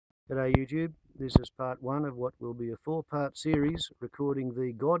G'day YouTube, this is part one of what will be a four-part series recording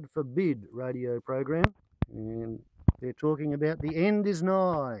the God Forbid radio program, and they're talking about the end is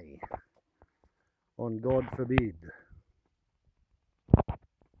nigh on God Forbid.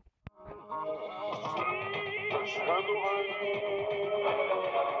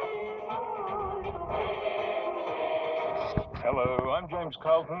 Hello, I'm James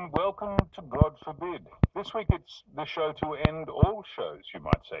Carlton. Welcome to God Forbid. This week it's the show to end all shows, you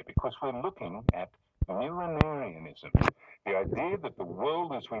might say, because we're looking at millenarianism, the idea that the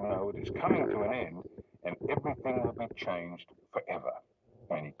world as we know it is coming to an end and everything will be changed forever.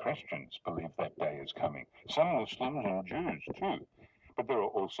 Many Christians believe that day is coming. Some Muslims and Jews too. But there are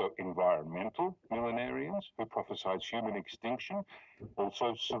also environmental millenarians who prophesize human extinction,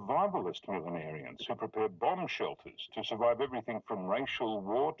 also survivalist millenarians who prepare bomb shelters to survive everything from racial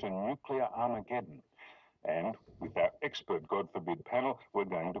war to nuclear Armageddon. And with our expert God Forbid panel, we're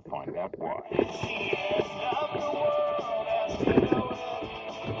going to find out why. It's the end of the world as we know it.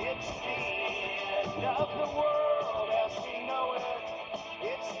 It's the end of the world as we know it.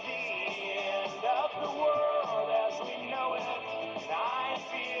 It's the end of the world as we know it. And I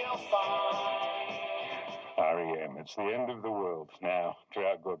feel fine. REM, it's the end of the world. Now, to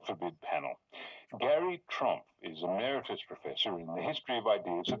our God Forbid panel. Gary Tromp is Emeritus Professor in the History of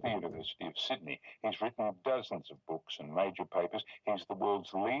Ideas at the University of Sydney. He's written dozens of books and major papers. He's the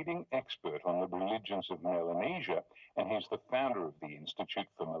world's leading expert on the religions of Melanesia, and he's the founder of the Institute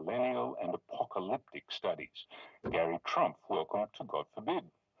for Millennial and Apocalyptic Studies. Gary Tromp, welcome to God Forbid.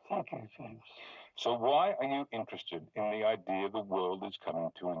 Thank you, James. So why are you interested in the idea the world is coming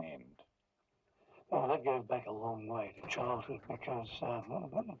to an end? Well, that goes back a long way to childhood because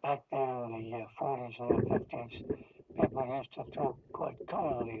back there in the 40s and the 50s, people used to talk quite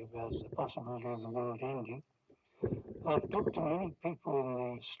commonly about the possibility of the world ending. I've talked to many people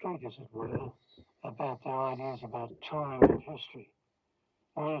in the street, as it were, about their ideas about time and history.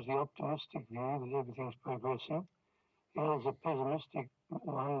 One is the optimistic view that everything's progressing. The other is a pessimistic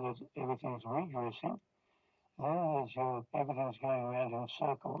one that everything's regressing. Then there's everything's going around in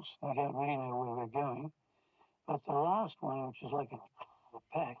circles. We don't really know where we're going. But the last one, which is like a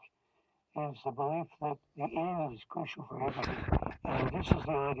pack, is the belief that the end is crucial for everything. And this is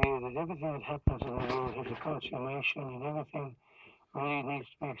the idea that everything that happens in the world has a consummation, and everything really needs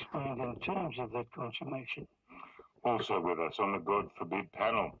to be explained in terms of that consummation. Also with us on the God Forbid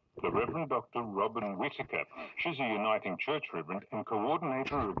panel, the Reverend Dr. Robin Whittaker. She's a Uniting Church Reverend and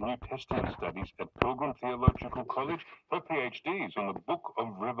coordinator of New Testament studies at Pilgrim Theological College. Her PhD is on the Book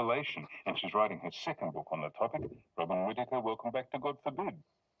of Revelation, and she's writing her second book on the topic. Robin Whittaker, welcome back to God Forbid.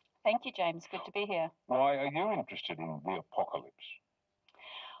 Thank you, James. Good to be here. Why are you interested in the apocalypse?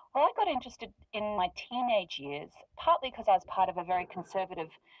 Well, I got interested in my teenage years, partly because I was part of a very conservative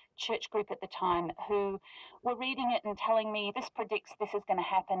church group at the time who were reading it and telling me this predicts this is going to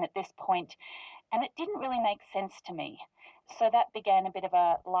happen at this point, and it didn't really make sense to me. So that began a bit of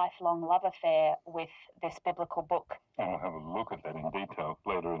a lifelong love affair with this biblical book. And we'll have a look at that in detail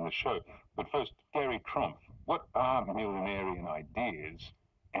later in the show. But first, Gary Tromp, what are millenarian ideas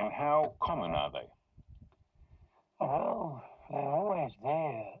and how common are they? Well, they're always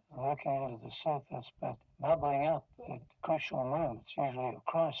there, looking under the surface, but bubbling up at crucial moments, usually a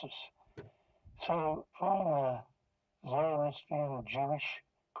crisis. So from Zoroastrian, Jewish,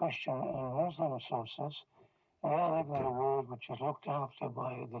 Christian and Muslim sources, we are living in a world which is looked after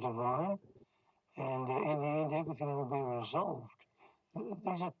by the divine, and in the end everything will be resolved.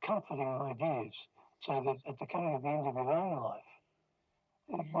 These are comforting ideas, so that at the coming of the end of your own life,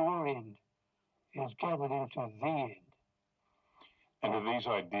 your end is gathered into the end. And are these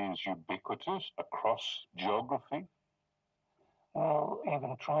ideas ubiquitous across geography? Well,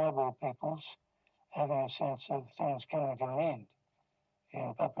 even tribal peoples having a sense of things coming to an end.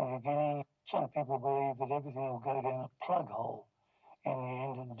 In Papua New Guinea, some people believe that everything will go down a plug hole in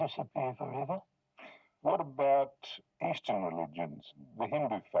the end and disappear forever. What about Eastern religions, the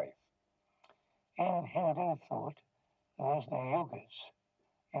Hindu faith? In Hindu thought, there's the yugas.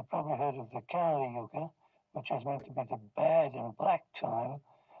 You've probably heard of the Kali Yuga, which is meant to be the bad and black time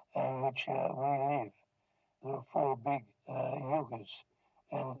in which we live. There are four big yugas,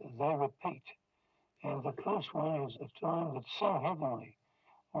 and they repeat. And the first one is a time that's so heavenly,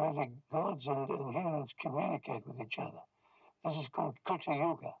 where the gods and humans communicate with each other. This is called Kali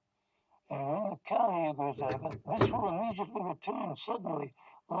Yuga. And when the Kali Yuga is over, this will immediately return suddenly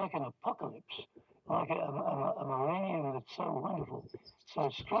like an apocalypse, like a millennium that's so wonderful. So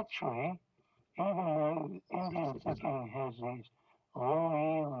structurally, even though Indian thinking has these long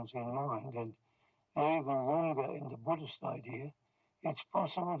eons in mind, and even longer in the Buddhist idea, it's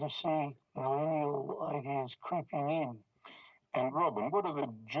possible to see millennial ideas creeping in. And Robin, what are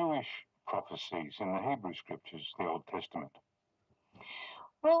the Jewish prophecies in the Hebrew Scriptures, the Old Testament?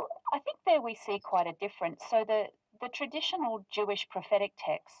 Well, I think there we see quite a difference. So the traditional Jewish prophetic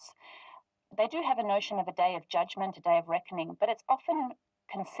texts, they do have a notion of a day of judgment, a day of reckoning, but it's often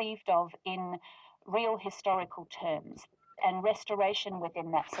conceived of in real historical terms. And restoration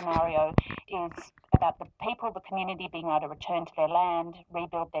within that scenario is about the people, the community being able to return to their land,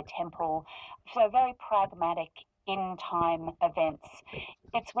 rebuild their temple. So very pragmatic in-time events.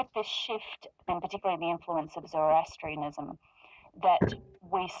 It's with this shift, and particularly the influence of Zoroastrianism, that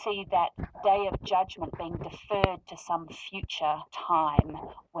we see that day of judgment being deferred to some future time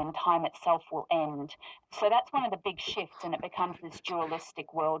when time itself will end. So that's one of the big shifts, and it becomes this dualistic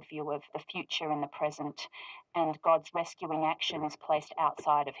worldview of the future and the present, and God's rescuing action is placed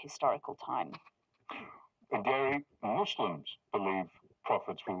outside of historical time. Gary, Muslims believe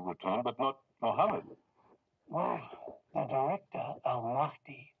prophets will return, but not Muhammad. Well, the director,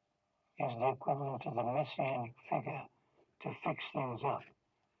 Al-Mahdi, is the equivalent of the messianic figure to fix things up.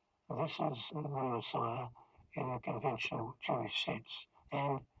 This is the Messiah in the conventional Jewish sense.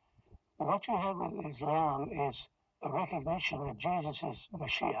 And what you have with Islam is a recognition that Jesus is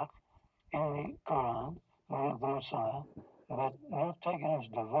Mashiach in the Quran, the Messiah, but not taken as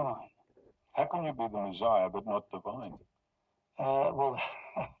divine. How can you be the Messiah but not divine? Well,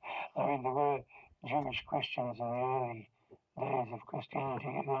 I mean, there were Jewish Christians in the early days of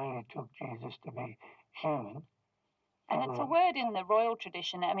Christianity who only took Jesus to be human. And it's a word in the royal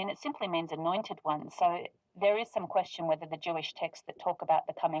tradition. I mean, it simply means anointed one. So there is some question whether the Jewish texts that talk about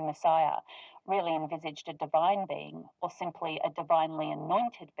the coming Messiah really envisaged a divine being or simply a divinely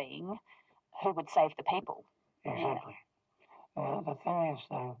anointed being who would save the people. Exactly. The thing is,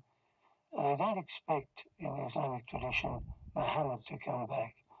 though, they don't expect in the Islamic tradition Muhammad to come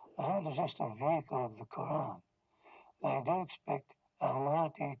back. Muhammad is just a vehicle of the Quran. They do expect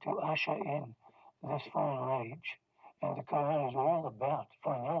Al-Mahdi to usher in this final age. And the Quran is all about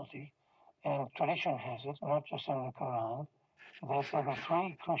finality. And tradition has it, not just in the Quran, that there are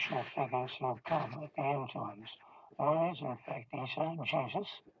three crucial figures who have come at the end times. One is, in fact, Isa, Jesus.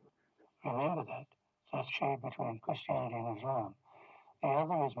 Remember that. That's shared between Christianity and Islam. The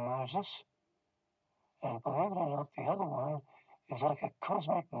other is Moses. And believe it or not, the other one is like a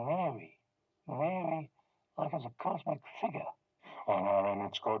cosmic Mary. Mary, like as a cosmic figure. On our own,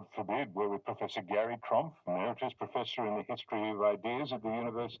 it's God forbid, we're with Professor Gary Tromp, Emeritus Professor in the History of Ideas at the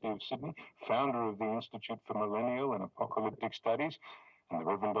University of Sydney, founder of the Institute for Millennial and Apocalyptic Studies, and the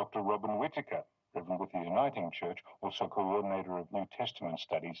Reverend Dr. Robin Whittaker, Reverend with the Uniting Church, also coordinator of New Testament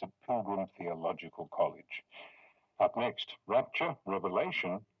studies at Pilgrim Theological College. Up next, Rapture,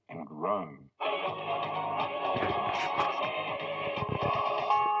 Revelation, and Rome.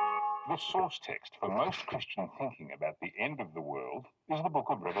 The source text for most Christian thinking about the end of the world is the book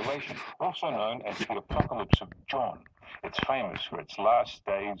of Revelation, also known as the Apocalypse of John. It's famous for its last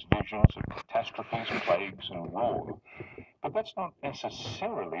days visions of catastrophes, plagues, and war. But that's not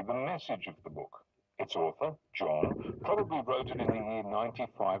necessarily the message of the book. Its author, John, probably wrote it in the year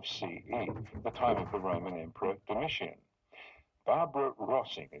 95 CE, the time of the Roman Emperor Domitian. Barbara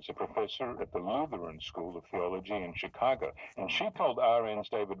Rossing is a professor at the Lutheran School of Theology in Chicago, and she told RN's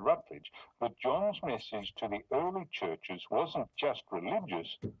David Rutledge that John's message to the early churches wasn't just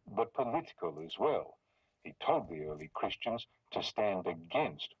religious, but political as well. He told the early Christians to stand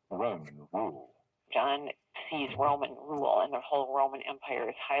against Roman rule. John sees Roman rule and the whole Roman Empire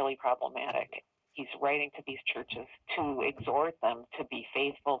is highly problematic. He's writing to these churches to exhort them to be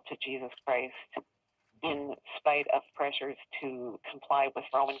faithful to Jesus Christ in spite of pressures to comply with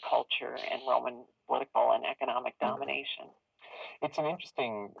Roman culture and Roman political and economic domination. It's an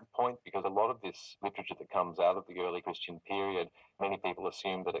interesting point because a lot of this literature that comes out of the early Christian period, many people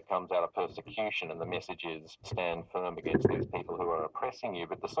assume that it comes out of persecution and the message is stand firm against these people who are oppressing you.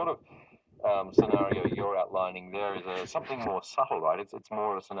 But the sort of scenario you're outlining there is something more subtle, right? It's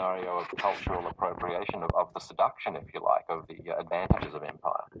more a scenario of cultural appropriation, of the seduction, if you like, of the advantages of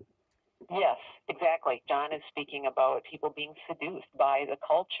empire. Yes, exactly. John is speaking about people being seduced by the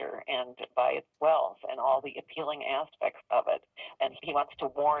culture and by its wealth and all the appealing aspects of it. And he wants to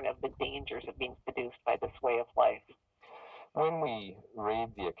warn of the dangers of being seduced by this way of life. When we read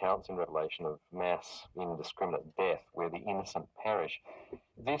the accounts in Revelation of mass indiscriminate death where the innocent perish,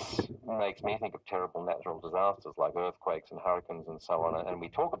 this makes me think of terrible natural disasters like earthquakes and hurricanes and so on, and we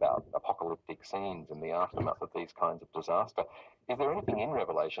talk about apocalyptic scenes in the aftermath of these kinds of disaster. Is there anything in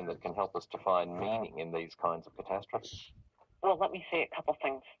Revelation that can help us to find meaning in these kinds of catastrophes? Well, let me say a couple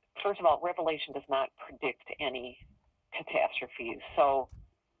things. First of all, Revelation does not predict any catastrophes. So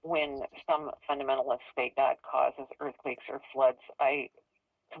when some fundamentalists say God causes earthquakes or floods, I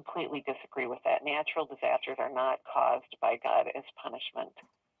completely disagree with that. Natural disasters are not caused by God as punishment.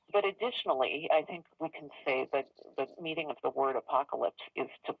 But additionally, I think we can say that the meaning of the word apocalypse is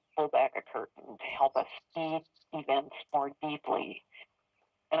to pull back a curtain, to help us see events more deeply.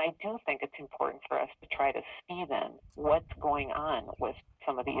 And I do think it's important for us to try to see then what's going on with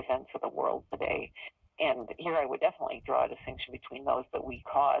some of the events of the world today. And here I would definitely draw a distinction between those that we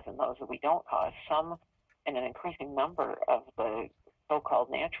cause and those that we don't cause. Some, and an increasing number of the so-called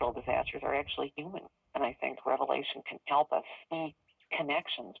natural disasters are actually human. And I think Revelation can help us see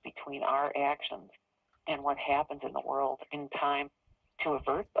connections between our actions and what happens in the world in time to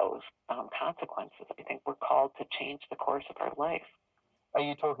avert those consequences. I think we're called to change the course of our life. Are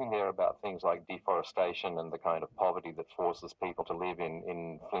you talking there about things like deforestation and the kind of poverty that forces people to live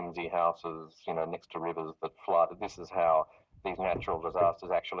in flimsy houses, next to rivers that flood? This is how these natural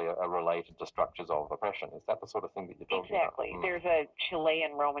disasters actually are related to structures of oppression. Is that the sort of thing that you're talking Exactly. about? There's a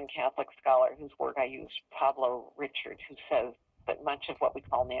Chilean Roman Catholic scholar whose work I use, Pablo Richard, who says that much of what we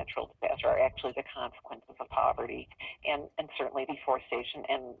call natural disaster are actually the consequences of poverty and certainly deforestation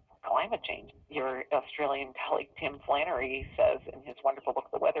and climate change. Your Australian colleague Tim Flannery says in his wonderful book,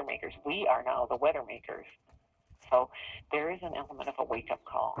 The Weather Makers, we are now the weather makers. So there is an element of a wake-up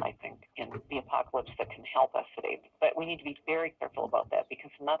call, I think, in the apocalypse that can help us today. But we need to be very careful about that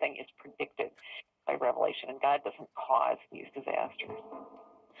because nothing is predicted by Revelation, and God doesn't cause these disasters.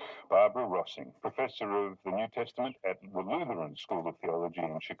 Barbara Rossing, professor of the New Testament at the Lutheran School of Theology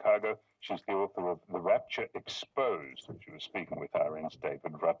in Chicago. She's the author of The Rapture Exposed. She was speaking with RN's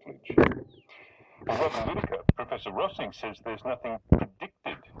David Rutledge. And Robin Whitaker, Professor Rossing says there's nothing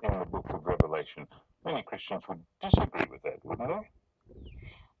predicted in the book of Revelation. Many Christians would disagree with that, wouldn't they?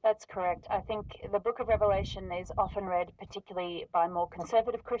 That's correct. I think the book of Revelation is often read, particularly by more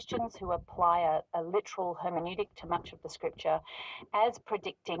conservative Christians who apply a literal hermeneutic to much of the scripture as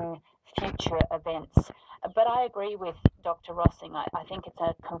predicting future events. But I agree with Dr. Rossing. I think it's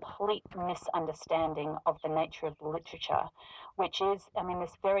a complete misunderstanding of the nature of the literature, which is,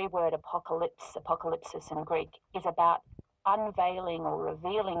 this very word apocalypsis in Greek, is about unveiling or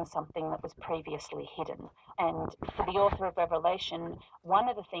revealing something that was previously hidden. And for the author of Revelation, one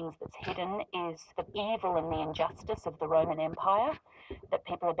of the things that's hidden is the evil and the injustice of the Roman Empire that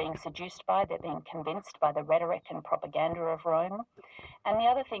people are being seduced by. They're being convinced by the rhetoric and propaganda of Rome. And the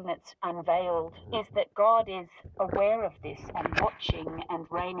other thing that's unveiled is that God is aware of this and watching and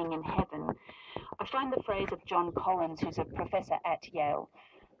reigning in heaven. I find the phrase of John Collins, who's a professor at Yale,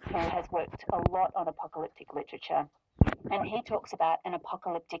 who has worked a lot on apocalyptic literature, and he talks about an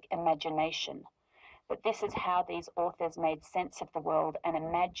apocalyptic imagination. But this is how these authors made sense of the world and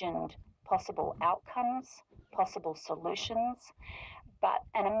imagined possible outcomes, possible solutions. But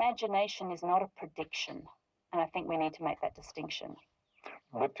an imagination is not a prediction. And I think we need to make that distinction.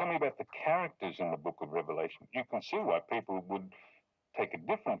 But tell me about the characters in the book of Revelation. You can see why people would take a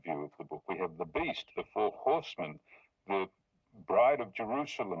different view of the book. We have the beast, the four horsemen, the bride of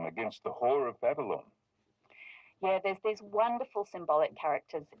Jerusalem against the whore of Babylon. Yeah, there's these wonderful symbolic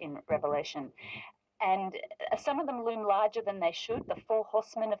characters in Revelation. And some of them loom larger than they should. The four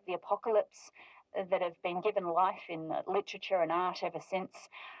horsemen of the apocalypse that have been given life in literature and art ever since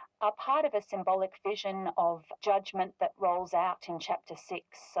are part of a symbolic vision of judgment that rolls out in chapter 6.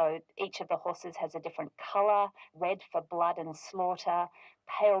 So each of the horses has a different color: red for blood and slaughter,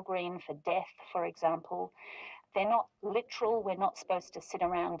 pale green for death, for example. They're not literal. We're not supposed to sit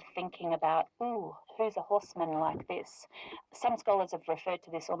around thinking about, ooh, who's a horseman like this? Some scholars have referred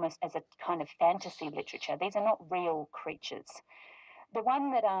to this almost as a kind of fantasy literature. These are not real creatures. The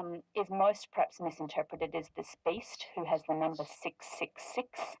one that is most perhaps misinterpreted is this beast who has the number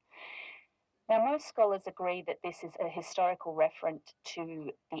 666. Now, most scholars agree that this is a historical reference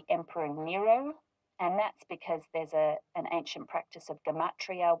to the Emperor Nero, and that's because there's an ancient practice of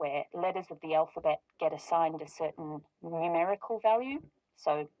gematria where letters of the alphabet get assigned a certain numerical value.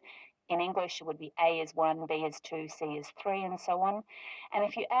 So in English, it would be A is 1, B is 2, C is 3, and so on. And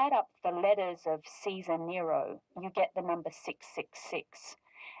if you add up the letters of Caesar Nero, you get the number 666.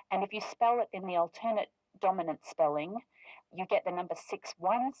 And if you spell it in the alternate dominant spelling, you get the number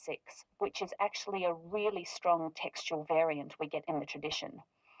 616, which is actually a really strong textual variant we get in the tradition.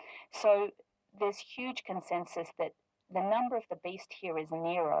 So there's huge consensus that the number of the beast here is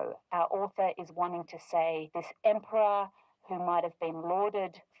Nero. Our author is wanting to say this emperor who might have been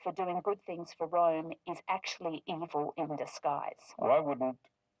lauded for doing good things for Rome is actually evil in disguise. Why wouldn't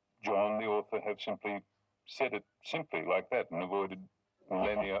John, the author, have simply said it simply like that and avoided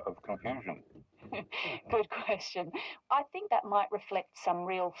millennia of confusion? Good question. I think that might reflect some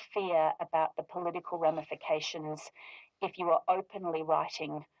real fear about the political ramifications if you are openly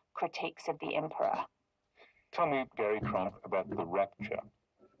writing critiques of the emperor. Tell me, Gary Trump, about the rapture.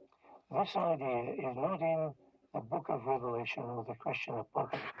 This idea is not in the book of Revelation or the Christian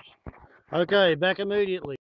apocalypse. Okay, back immediately.